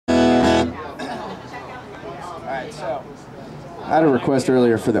I had a request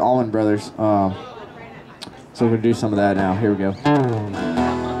earlier for the Allman Brothers, so we're going to do some of that now. Here we go.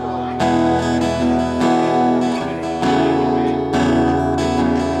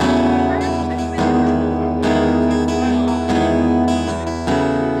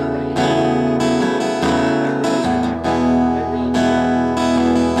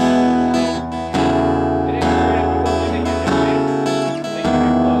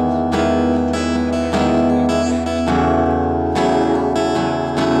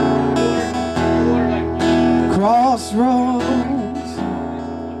 Crossroads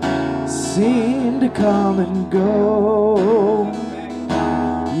seem to come and go,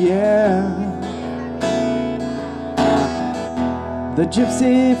 yeah. The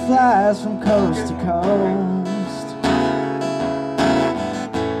gypsy flies from coast to coast,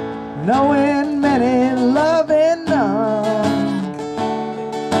 knowing many, loving none,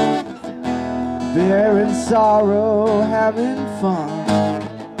 bearing sorrow, having fun.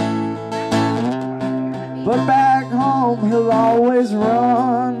 But back home he'll always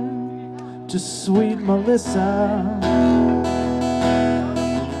run to sweet Melissa.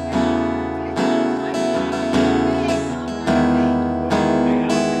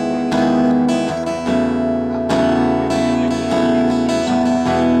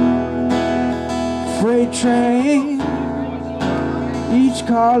 Freight train, each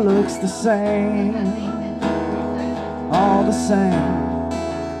car looks the same, all the same.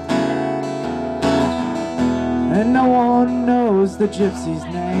 And no one knows the gypsy's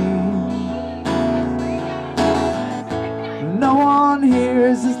name. No one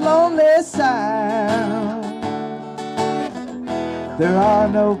hears his lonely sound. There are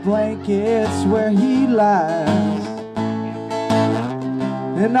no blankets where he lies.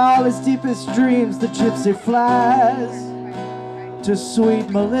 In all his deepest dreams the gypsy flies to sweet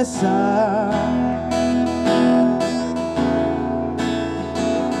Melissa.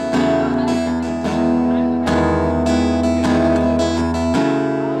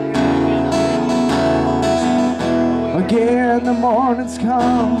 Again the morning's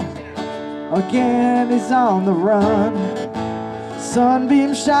come, again he's on the run.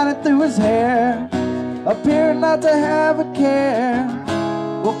 Sunbeams shining through his hair, appearing not to have a care.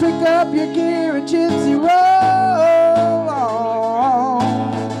 Well, pick up your gear and gypsy, roll on,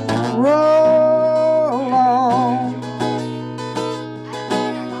 roll on.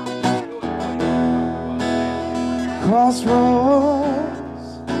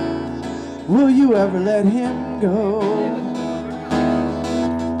 Crossroads, will you ever let him go?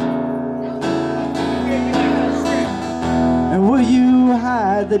 And will you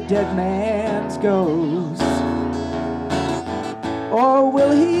hide the dead man's ghost? Or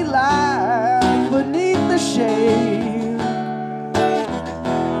will he lie beneath the shade?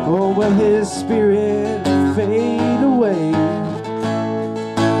 Or will his spirit fade away?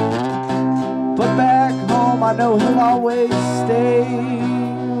 But back home I know he'll always stay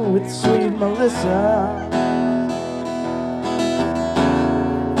with sweet Melissa.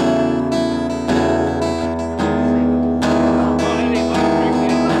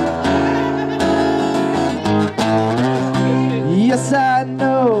 Yes, I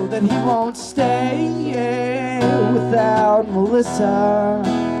know that he won't stay without Melissa.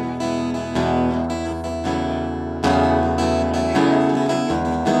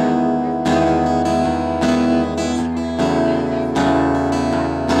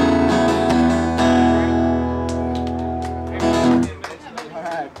 All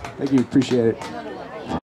right. Thank you. Appreciate it.